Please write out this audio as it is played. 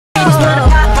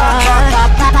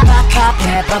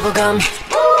bubblegum.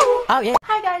 Oh yeah.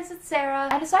 Hi guys, it's Sarah.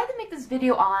 I decided to make this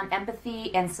video on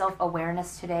empathy and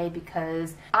self-awareness today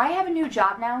because I have a new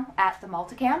job now at the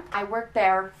Multicamp. I work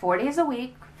there 4 days a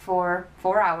week for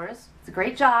 4 hours. It's a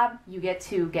great job. You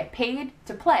get paid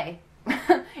to play.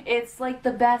 It's like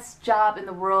the best job in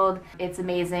the world. It's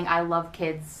amazing. I love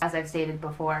kids, as I've stated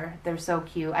before. They're so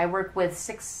cute. I work with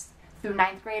 6th through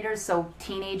 9th graders, so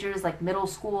teenagers, like middle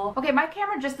school. Okay, my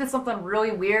camera just did something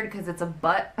really weird because it's a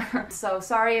butt. So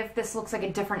sorry if this looks like a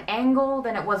different angle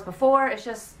than it was before. It's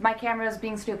just my camera is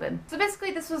being stupid. So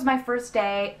basically this was my first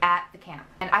day at the camp.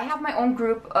 And I have my own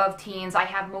group of teens. I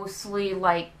have mostly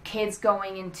like kids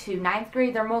going into 9th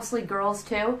grade. They're mostly girls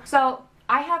too. So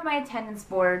I have my attendance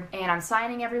board and I'm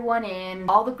signing everyone in.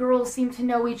 All the girls seem to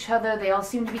know each other. They all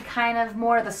seem to be kind of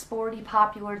more the sporty,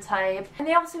 popular type. And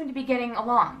they all seem to be getting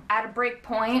along. At a break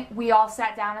point, we all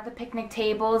sat down at the picnic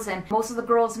tables and most of the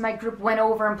girls in my group went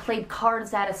over and played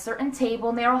cards at a certain table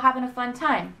and they were all having a fun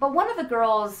time. But one of the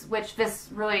girls, which this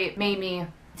really made me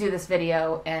do this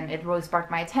video and it really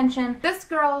sparked my attention. This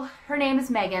girl, her name is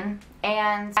Megan,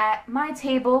 and at my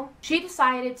table, she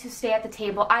decided to stay at the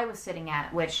table I was sitting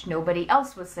at, which nobody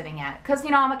else was sitting at. Because,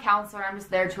 you know, I'm a counselor, I'm just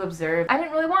there to observe. I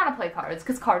didn't really want to play cards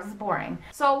because cards is boring.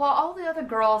 So while all the other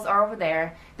girls are over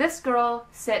there, this girl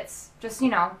sits just, you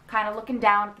know, kind of looking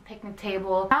down at the picnic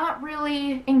table, not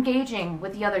really engaging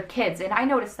with the other kids. And I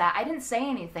noticed that. I didn't say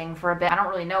anything for a bit. I don't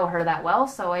really know her that well,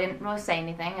 so I didn't really say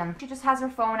anything. And she just has her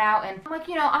phone out, and I'm like,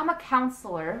 you know, I'm a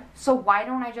counselor, so why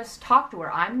don't I just talk to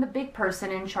her? I'm the big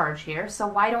person in charge here, so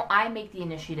why don't I make the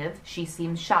initiative? She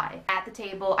seems shy. At the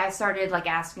table, I started like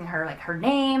asking her like her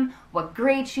name, what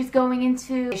grade she's going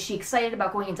into, is she excited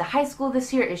about going into high school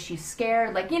this year, is she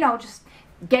scared, like, you know, just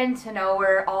getting to know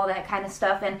her, all that kind of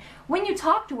stuff. And when you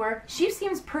talk to her, she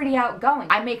seems pretty outgoing.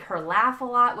 I make her laugh a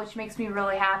lot, which makes me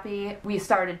really happy. We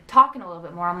started talking a little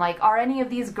bit more. I'm like, are any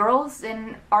of these girls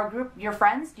in our group your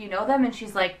friends? Do you know them? And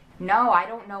she's like, no, I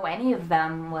don't know any of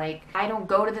them. Like, I don't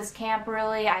go to this camp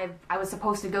really. I was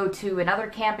supposed to go to another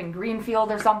camp in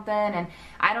Greenfield or something, and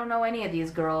I don't know any of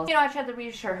these girls. You know, I tried to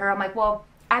reassure her. I'm like, well,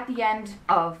 at the end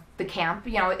of the camp,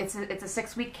 you know, it's a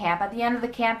 6-week camp. At the end of the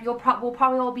camp, we'll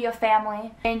probably all be a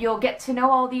family, and you'll get to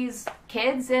know all these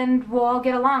kids, and we'll all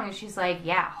get along. And she's like,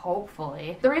 yeah,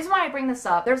 hopefully. The reason why I bring this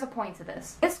up, there's a point to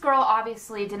this. This girl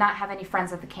obviously did not have any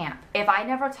friends at the camp. If I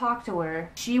never talked to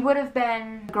her, she would have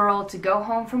been the girl to go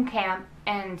home from camp,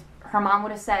 and her mom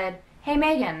would have said, hey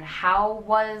Megan, how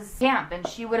was camp? And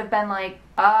she would have been like,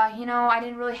 you know, I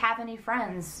didn't really have any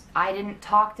friends. I didn't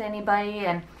talk to anybody,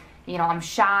 and you know, I'm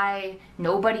shy,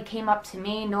 nobody came up to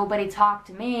me, nobody talked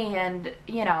to me, and,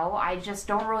 you know, I just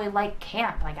don't really like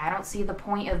camp. Like, I don't see the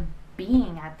point of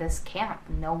being at this camp.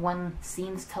 No one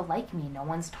seems to like me, no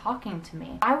one's talking to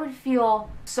me. I would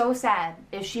feel so sad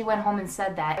if she went home and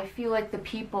said that. I feel like the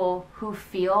people who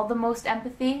feel the most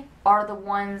empathy are the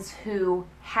ones who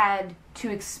had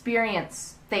to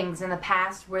experience things in the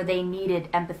past where they needed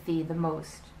empathy the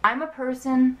most. I'm a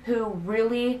person who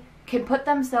really can put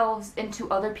themselves into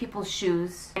other people's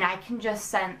shoes, and I can just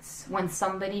sense when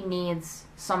somebody needs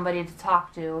somebody to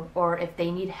talk to or if they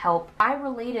need help. I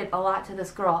related a lot to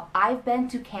this girl. I've been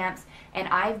to camps and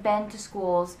I've been to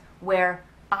schools where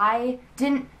I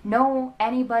didn't know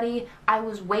anybody. I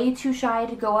was way too shy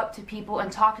to go up to people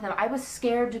and talk to them. I was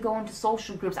scared to go into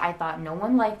social groups. I thought no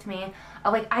one liked me.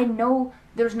 Like, I know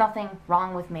there's nothing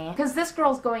wrong with me. Because this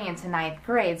girl's going into 9th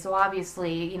grade, so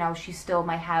obviously, you know, she still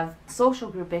might have social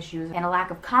group issues and a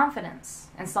lack of confidence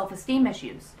and self-esteem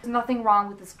issues. There's nothing wrong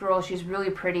with this girl. She's really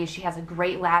pretty. She has a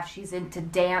great laugh. She's into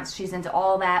dance. She's into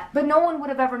all that. But no one would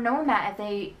have ever known that if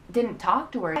they didn't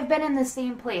talk to her. I've been in the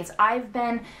same place. I've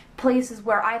been places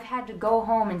where I've had to go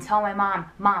home and tell my mom,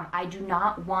 Mom, I do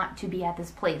not want to be at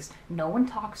this place. No one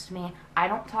talks to me. I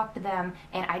don't talk to them,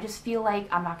 and I just feel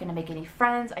like I'm not going to make any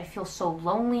friends. I feel so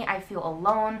lonely. I feel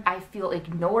alone. I feel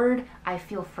ignored. I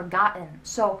feel forgotten.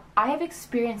 So I have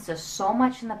experienced this so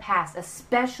much in the past,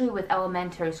 especially with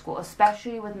elementary school,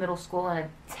 especially with middle school, and a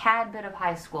tad bit of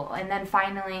high school. And then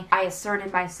finally, I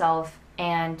asserted myself,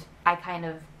 and I kind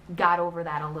of got over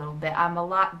that a little bit. I'm a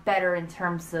lot better in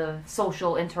terms of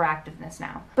social interactiveness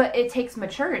now. But it takes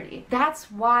maturity. That's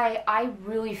why I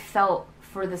really felt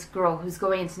for this girl who's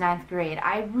going into 9th grade.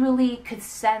 I really could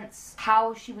sense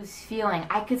how she was feeling.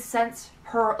 I could sense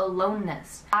her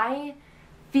aloneness. I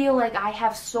feel like I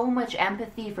have so much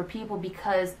empathy for people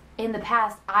because in the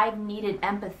past I've needed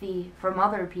empathy from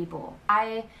other people.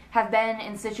 I have been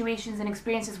in situations and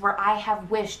experiences where I have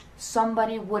wished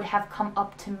somebody would have come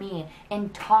up to me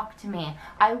and talked to me.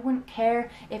 I wouldn't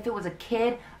care if it was a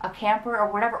kid, a camper,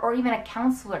 or whatever, or even a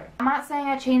counselor. I'm not saying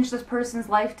I changed this person's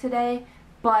life today,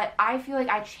 but I feel like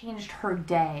I changed her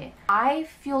day. I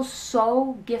feel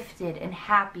so gifted and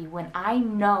happy when I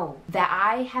know that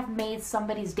I have made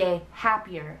somebody's day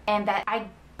happier and that I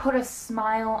put a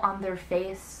smile on their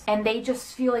face and they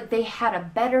just feel like they had a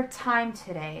better time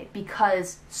today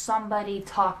because somebody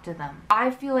talked to them. I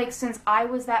feel like since I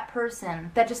was that person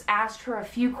that just asked her a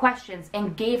few questions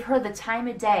and gave her the time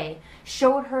of day,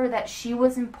 showed her that she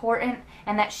was important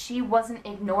and that she wasn't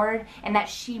ignored and that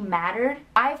she mattered,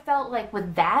 I felt like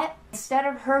with that, instead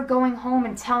of her going home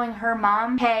and telling her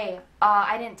mom, hey,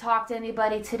 I didn't talk to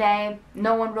anybody today,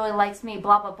 no one really likes me,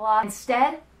 blah, blah, blah.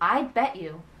 Instead, I bet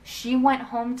you she went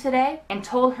home today and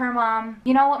told her mom,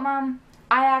 you know what, Mom?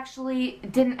 I actually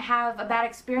didn't have a bad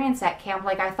experience at camp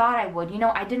like I thought I would. You know,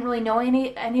 I didn't really know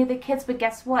any of the kids, but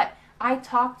guess what? I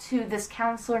talked to this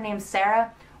counselor named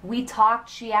Sarah. We talked.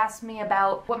 She asked me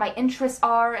about what my interests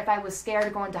are, if I was scared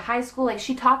of going to high school. Like,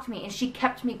 she talked to me and she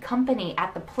kept me company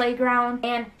at the playground,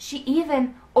 and she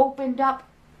even opened up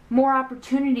more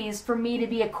opportunities for me to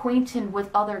be acquainted with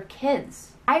other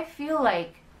kids. I feel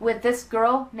like with this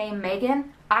girl named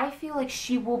Megan, I feel like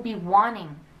she will be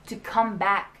wanting to come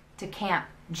back to camp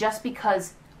just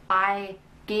because I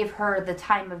gave her the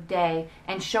time of day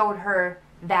and showed her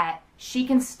that she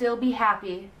can still be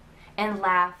happy and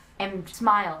laugh and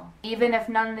smile, even if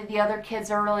none of the other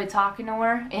kids are really talking to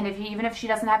her, and even if she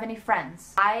doesn't have any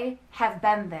friends. I have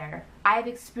been there. I've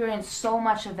experienced so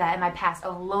much of that in my past,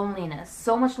 of loneliness.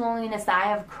 So much loneliness that I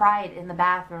have cried in the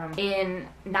bathroom in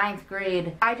 9th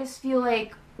grade. I just feel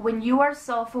like when you are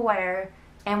self-aware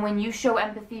and when you show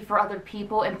empathy for other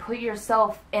people and put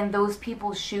yourself in those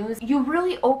people's shoes, you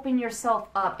really open yourself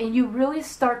up and you really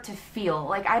start to feel.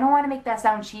 Like, I don't want to make that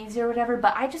sound cheesy or whatever,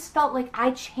 but I just felt like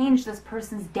I changed this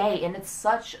person's day and it's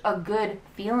such a good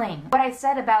feeling. What I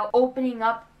said about opening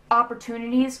up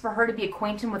opportunities for her to be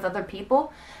acquainted with other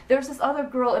people, there's this other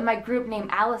girl in my group named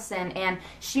Allison, and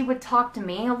she would talk to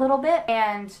me a little bit,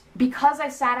 and because I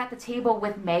sat at the table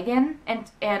with Megan and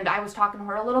I was talking to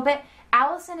her a little bit,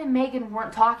 Allison and Megan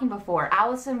weren't talking before.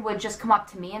 Allison would just come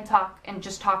up to me and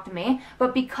just talk to me,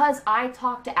 but because I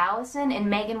talked to Allison and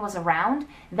Megan was around,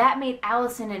 that made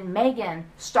Allison and Megan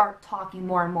start talking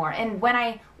more and more. And when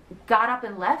I got up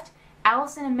and left,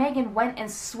 Allison and Megan went and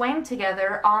swam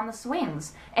together on the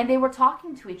swings, and they were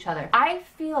talking to each other. I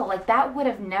feel like that would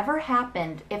have never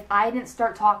happened if I didn't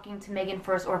start talking to Megan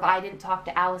first, or if I didn't talk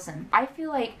to Allison. I feel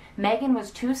like Megan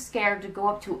was too scared to go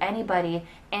up to anybody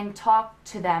and talk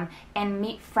to them and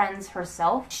meet friends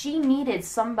herself. She needed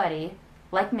somebody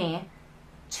like me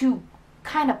to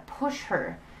kind of push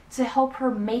her, to help her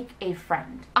make a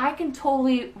friend. I can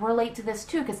totally relate to this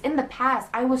too, because in the past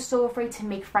I was so afraid to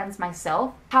make friends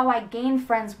myself. How I gained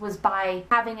friends was by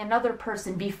having another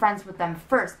person be friends with them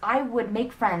first. I would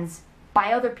make friends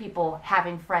by other people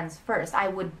having friends first. I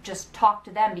would just talk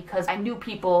to them because I knew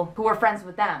people who were friends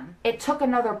with them. It took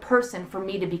another person for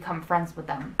me to become friends with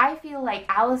them. I feel like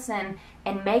Allison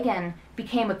and Megan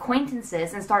became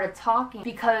acquaintances and started talking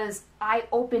because I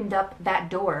opened up that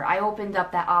door. I opened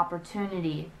up that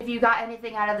opportunity. If you got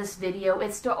anything out of this video,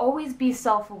 it's to always be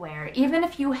self-aware. Even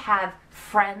if you have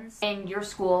friends in your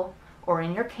school or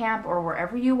in your camp or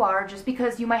wherever you are, just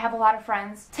because you might have a lot of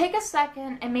friends, take a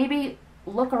second and maybe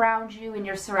look around you in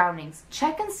your surroundings.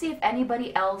 Check and see if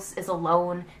anybody else is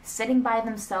alone, sitting by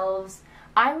themselves.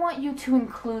 I want you to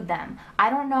include them. I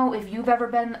don't know if you've ever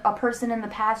been a person in the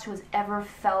past who has ever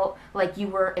felt like you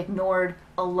were ignored,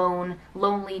 alone,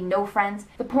 lonely, no friends.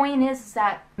 The point is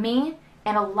that me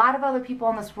and a lot of other people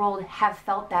in this world have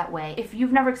felt that way. If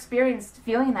you've never experienced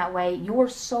feeling that way, you're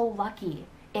so lucky.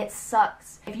 It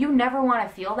sucks. If you never want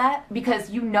to feel that because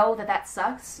you know that that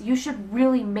sucks, you should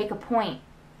really make a point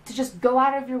to just go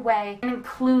out of your way and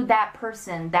include that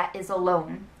person that is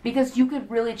alone, because you could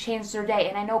really change their day.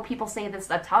 And I know people say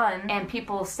this a ton and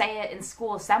people say it in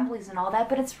school assemblies and all that,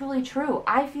 but it's really true.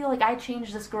 I feel like I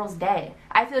changed this girl's day.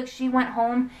 I feel like she went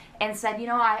home and said, you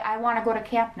know, I want to go to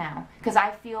camp now because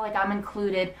I feel like I'm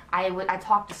included. I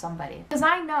talked to somebody. Because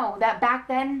I know that back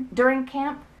then during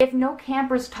camp, if no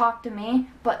campers talked to me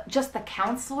but just the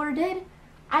counselor did,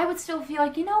 I would still feel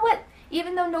like, you know what?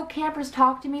 Even though no campers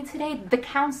talked to me today, the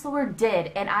counselor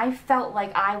did, and I felt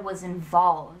like I was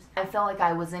involved. I felt like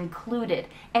I was included,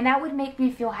 and that would make me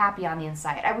feel happy on the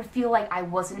inside. I would feel like I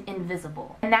wasn't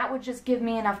invisible, and that would just give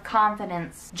me enough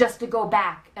confidence just to go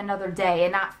back another day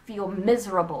and not feel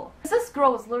miserable. This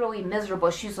girl was literally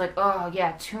miserable. She's like, oh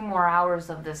yeah, 2 more hours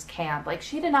of this camp. Like,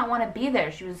 she did not want to be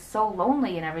there. She was so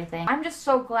lonely and everything. I'm just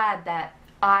so glad that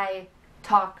I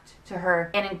talked to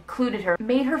her and included her,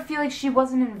 made her feel like she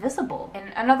wasn't invisible.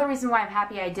 And another reason why I'm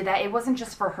happy I did that, it wasn't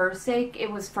just for her sake,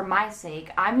 it was for my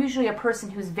sake. I'm usually a person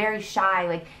who's very shy,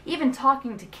 like even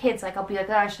talking to kids, like I'll be like,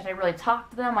 oh, should I really talk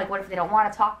to them? Like what if they don't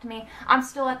want to talk to me? I'm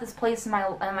still at this place in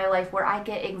my life where I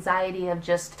get anxiety of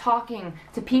just talking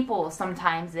to people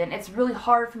sometimes, and it's really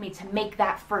hard for me to make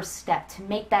that first step, to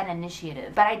make that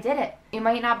initiative. But I did it. You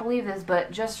might not believe this,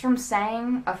 but just from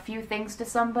saying a few things to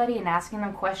somebody and asking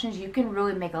them questions, you can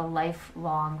really make a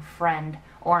lifelong friend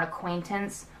or an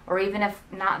acquaintance, or even if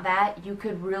not that, you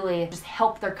could really just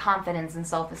help their confidence and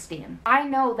self-esteem. I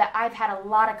know that I've had a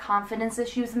lot of confidence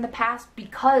issues in the past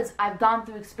because I've gone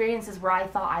through experiences where I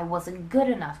thought I wasn't good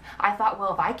enough. I thought,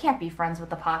 well, if I can't be friends with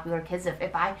the popular kids,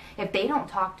 if they don't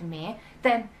talk to me,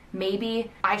 then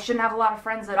maybe I shouldn't have a lot of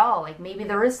friends at all. Like maybe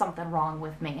there is something wrong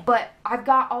with me. But I've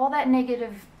got all that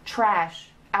negative trash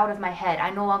out of my head. I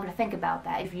no longer think about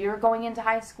that. If you're going into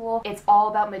high school, it's all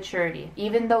about maturity.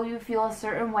 Even though you feel a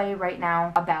certain way right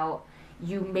now about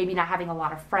you maybe not having a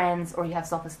lot of friends or you have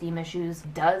self-esteem issues,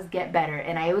 does get better.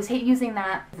 And I always hate using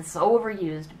that. It's so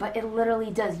overused, but it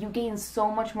literally does. You gain so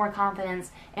much more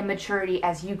confidence and maturity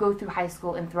as you go through high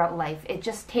school and throughout life. It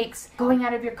just takes going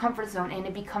out of your comfort zone, and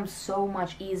it becomes so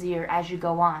much easier as you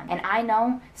go on. And I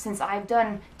know since I've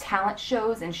done talent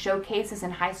shows and showcases in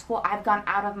high school, I've gone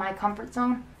out of my comfort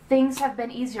zone. Things have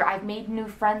been easier. I've made new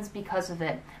friends because of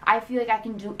it. I feel like I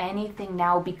can do anything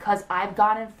now because I've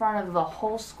gone in front of the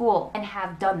whole school and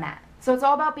have done that. So it's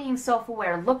all about being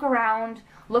self-aware. Look around,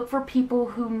 look for people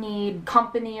who need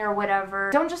company or whatever.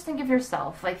 Don't just think of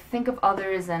yourself, like think of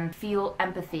others and feel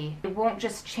empathy. It won't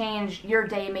just change your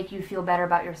day, make you feel better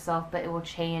about yourself, but it will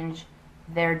change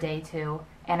their day too.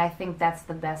 And I think that's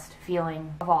the best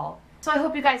feeling of all. So I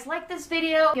hope you guys like this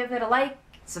video. Give it a like.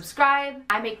 Subscribe.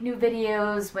 I make new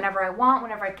videos whenever I want,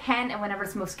 whenever I can, and whenever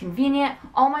it's most convenient.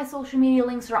 All my social media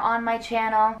links are on my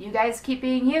channel. You guys keep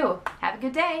being you. Have a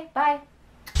good day. Bye.